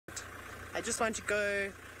I just want to go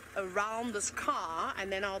around this car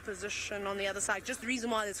and then I'll position on the other side. Just the reason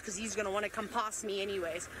why is because he's going to want to come past me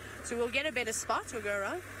anyways. So we'll get a better spot. We'll go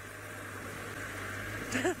around.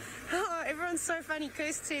 Oh, everyone's so funny.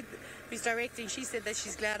 Kirst said, who's directing, she said that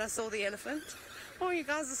she's glad I saw the elephant. Oh, you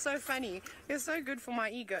guys are so funny. You're so good for my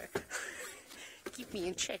ego. Keep me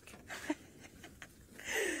in check.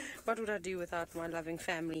 What would I do without my loving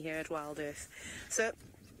family here at Wild Earth? So,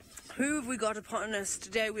 who have we got upon us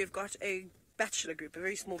today? We've got a bachelor group, a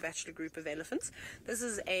very small bachelor group of elephants. This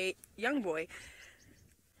is a young boy.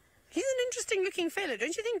 He's an interesting looking fella,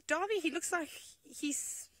 don't you think, Darby? He looks like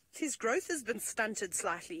his growth has been stunted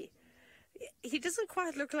slightly. He doesn't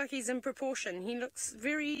quite look like he's in proportion. He looks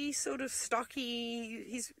very sort of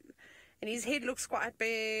stocky. And his head looks quite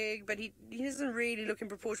big, but he doesn't really look in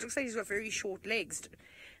proportion. Looks like he's got very short legs.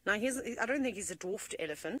 Now, I don't think he's a dwarfed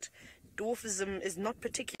elephant. Dwarfism is not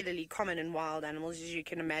particularly common in wild animals, as you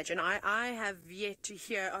can imagine. I have yet to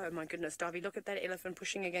hear... Oh, my goodness, Darby, look at that elephant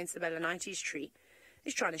pushing against the Balanites tree.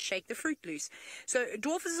 He's trying to shake the fruit loose. So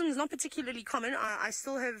dwarfism is not particularly common. I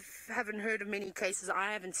still haven't heard of many cases.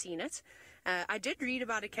 I haven't seen it. I did read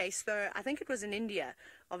about a case, though, I think it was in India,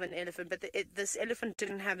 of an elephant, but this elephant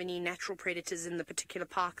didn't have any natural predators in the particular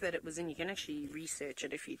park that it was in. You can actually research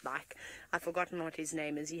it if you'd like. I've forgotten what his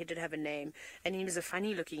name is. He did have a name, and he was a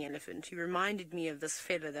funny-looking elephant. He reminded me of this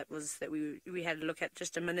fella that we had a look at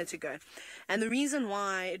just a minute ago. And the reason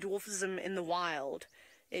why dwarfism in the wild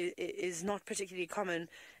is not particularly common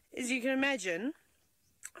is, you can imagine,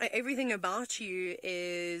 everything about you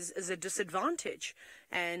is a disadvantage,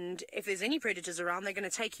 and if there's any predators around, they're going to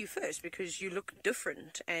take you first because you look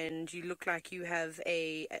different and you look like you have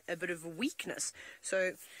a bit of a weakness.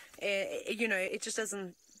 So you know, it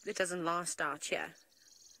doesn't last out here.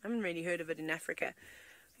 I haven't really heard of it in Africa.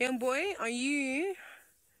 Young boy, are you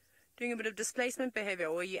doing a bit of displacement behavior,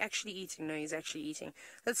 or are you actually eating? No, he's actually eating.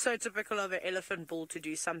 That's so typical of an elephant bull to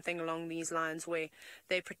do something along these lines, where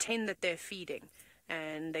they pretend that they're feeding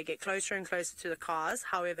and they get closer and closer to the cars.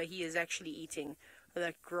 However, he is actually eating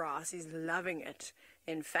that grass. He's loving it,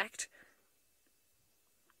 in fact.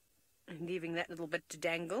 And leaving that little bit to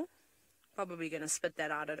dangle. Probably going to spit that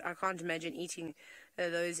out. I can't imagine eating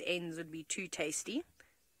those ends would be too tasty.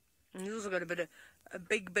 And he's also got a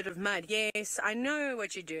big bit of mud. Yes, I know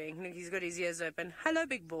what you're doing. Look, he's got his ears open. Hello,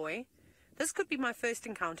 big boy. This could be my first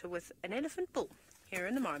encounter with an elephant bull here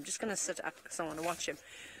in the mall. I'm just going to sit up because I want to watch him.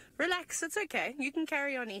 Relax, it's okay. You can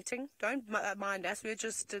carry on eating. Don't mind us.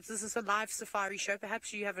 This is a live safari show.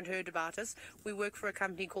 Perhaps you haven't heard about us. We work for a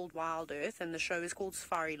company called Wild Earth, and the show is called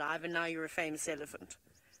Safari Live, and now you're a famous elephant.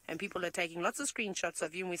 And people are taking lots of screenshots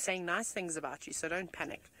of you, and we're saying nice things about you, so don't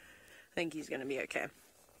panic. I think he's going to be okay.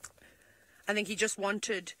 I think he just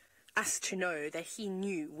wanted us to know that he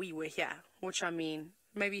knew we were here, which, I mean,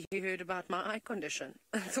 maybe he heard about my eye condition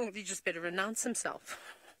and thought he just better announce himself.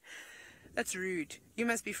 That's rude. You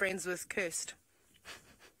must be friends with Kirst.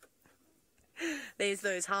 There's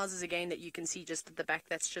those houses again that you can see just at the back.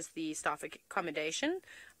 That's just the staff accommodation.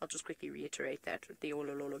 I'll just quickly reiterate that with the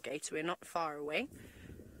Olololo gates. We're not far away.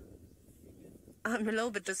 I'm a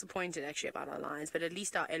little bit disappointed actually about our lions, but at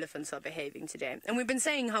least our elephants are behaving today. And we've been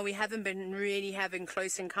saying how we haven't been really having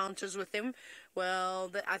close encounters with them. Well,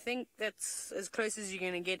 I think that's as close as you're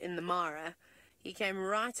going to get in the Mara. He came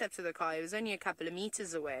right up to the car. He was only a couple of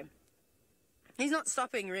meters away. He's not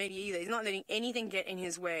stopping really either. He's not letting anything get in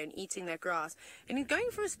his way and eating that grass. And he's going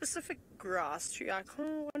for a specific grass tree. I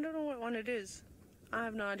don't know what one it is. I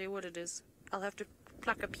have no idea what it is. I'll have to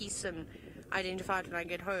pluck a piece and identify it when I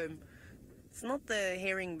get home. It's not the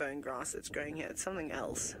herringbone grass that's growing here. It's something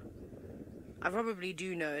else. I probably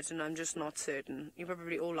do know it, and I'm just not certain. You're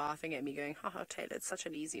probably all laughing at me going, haha, Tayla, it's such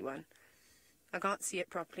an easy one. I can't see it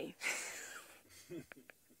properly.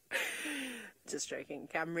 Just joking.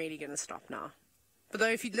 Okay, I'm really going to stop now. But though,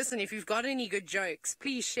 if you've got any good jokes,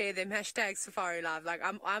 please share them. Hashtag Safari Live. Like,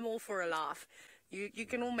 I'm all for a laugh. You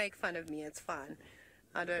can all make fun of me. It's fine.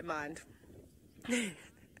 I don't mind.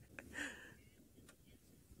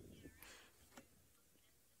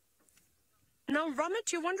 Now,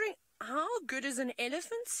 Romit, you're wondering, how good is an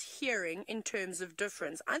elephant's hearing in terms of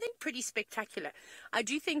difference? I think pretty spectacular. I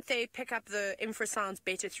do think they pick up the infrasounds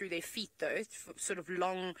better through their feet, though, sort of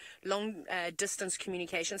long distance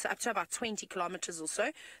communication. So up to about 20 kilometers or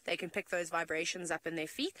so, they can pick those vibrations up in their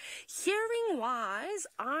feet. Hearing-wise,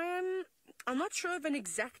 I'm not sure of an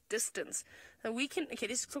exact distance.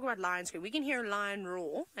 Let's talk about lions. We can hear a lion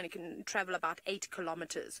roar, and it can travel about 8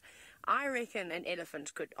 kilometers. I reckon an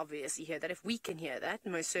elephant could obviously hear that. If we can hear that,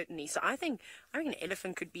 most certainly. So I reckon an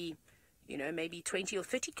elephant could be, you know, maybe 20 or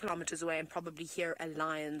 30 kilometers away and probably hear a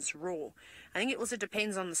lion's roar. I think it also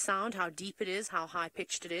depends on the sound, how deep it is, how high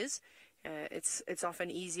pitched it is. It's often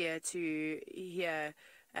easier to hear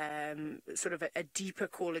sort of a deeper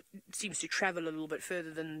call. It seems to travel a little bit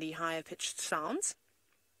further than the higher pitched sounds.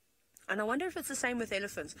 And I wonder if it's the same with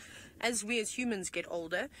elephants. As we as humans get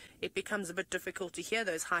older, it becomes a bit difficult to hear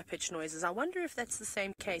those high-pitched noises. I wonder if that's the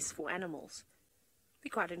same case for animals. It'd be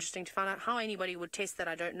quite interesting to find out how anybody would test that.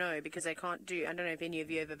 I don't know, because they can't do, I don't know if any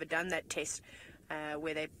of you have ever done that test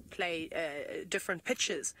where they play different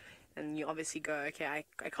pitches. And you obviously go, okay,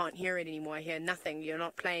 I can't hear it anymore. I hear nothing. You're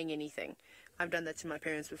not playing anything. I've done that to my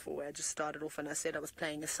parents before, where I just started off and I said I was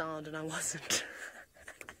playing a sound and I wasn't.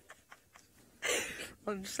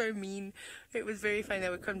 I'm so mean. It was very funny. They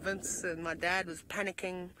were convinced, and my dad was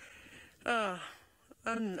panicking. Oh,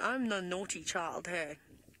 I'm the naughty child, hey.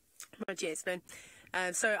 But yes, no.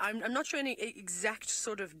 So I'm not sure any exact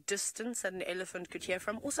sort of distance that an elephant could hear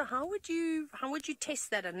from. Also, how would you test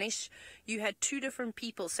that unless you had two different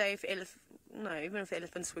people? Say if even if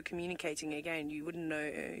elephants were communicating again, you wouldn't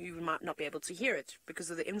know. You might not be able to hear it because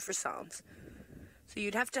of the infrasounds. So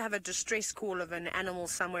you'd have to have a distress call of an animal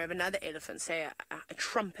somewhere, of another elephant, say a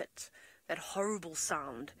trumpet, that horrible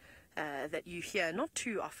sound that you hear not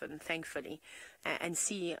too often, thankfully, and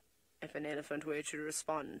see if an elephant were to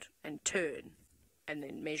respond and turn, and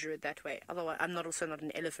then measure it that way. Otherwise, I'm also not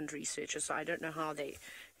an elephant researcher, so I don't know how they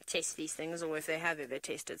test these things, or if they have ever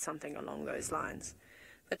tested something along those lines.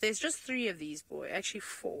 But there's just 3 of these boys, actually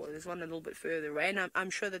 4. There's one a little bit further away, and I'm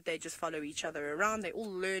sure that they just follow each other around. They're all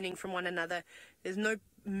learning from one another. There's no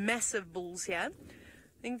massive bulls here.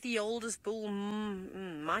 I think the oldest bull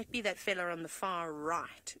might be that fella on the far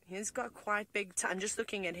right. He's got quite big. I'm just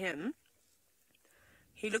looking at him.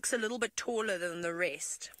 He looks a little bit taller than the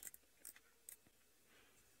rest.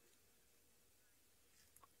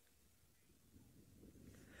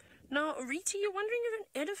 Now, Rita, you're wondering if an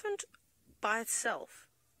elephant by itself.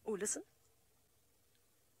 Oh, listen.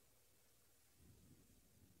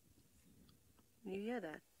 Can you hear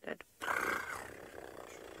that?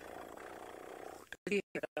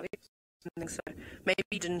 So maybe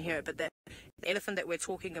you didn't hear it, but the elephant that we're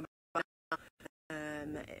talking about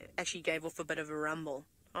actually gave off a bit of a rumble.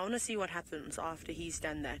 I want to see what happens after he's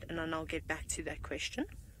done that, and then I'll get back to that question.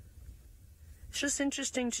 It's just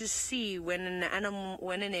interesting to see when an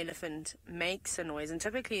elephant makes a noise, and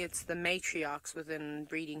typically it's the matriarchs within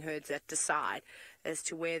breeding herds that decide as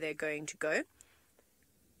to where they're going to go.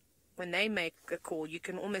 When they make a call, you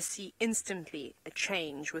can almost see instantly a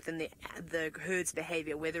change within the herd's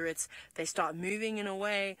behavior, whether it's they start moving in a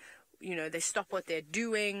way, you know, they stop what they're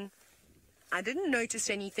doing. I didn't notice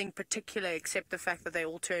anything particular except the fact that they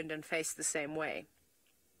all turned and faced the same way.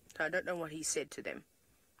 So I don't know what he said to them.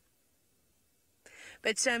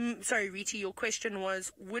 But, sorry, Rita, your question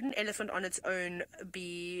was, would an elephant on its own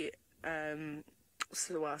be,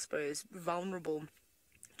 so I suppose, vulnerable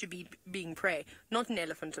to being prey? Not an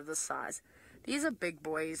elephant of this size. These are big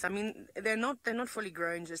boys. I mean, they're not fully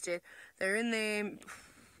grown just yet. They're in there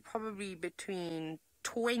probably between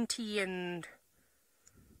 20 and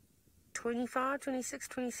 25, 26,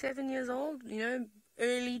 27 years old, you know,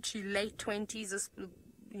 early to late 20s.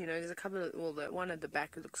 You know, there's a couple of, well, the one at the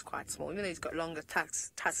back looks quite small. Even though he's got longer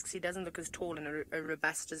tusks, he doesn't look as tall and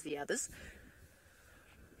robust as the others.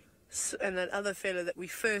 So, and that other fella that we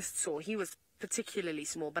first saw, he was particularly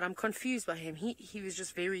small, but I'm confused by him. He was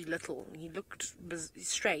just very little. He looked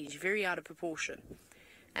strange, very out of proportion.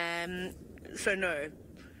 So no.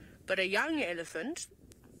 But a young elephant,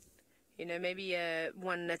 you know, maybe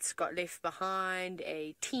one that's got left behind,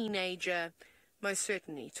 a teenager, most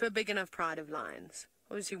certainly, to a big enough pride of lions.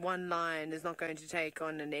 Obviously, one lion is not going to take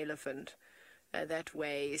on an elephant that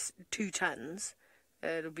weighs 2 tons.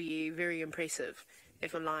 It'll be very impressive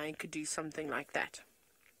if a lion could do something like that.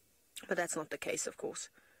 But that's not the case, of course.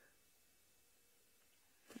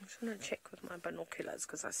 I'm just going to check with my binoculars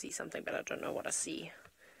because I see something, but I don't know what I see.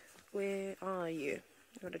 Where are you?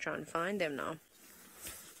 I've got to try and find them now.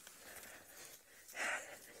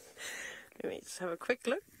 Let me just have a quick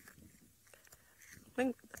look. I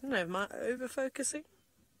don't know, am I over-focusing?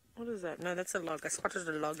 What is that? No, that's a log. I spotted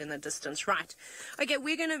a log in the distance. Right. Okay,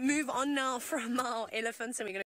 we're going to move on now from our elephants, and we're going to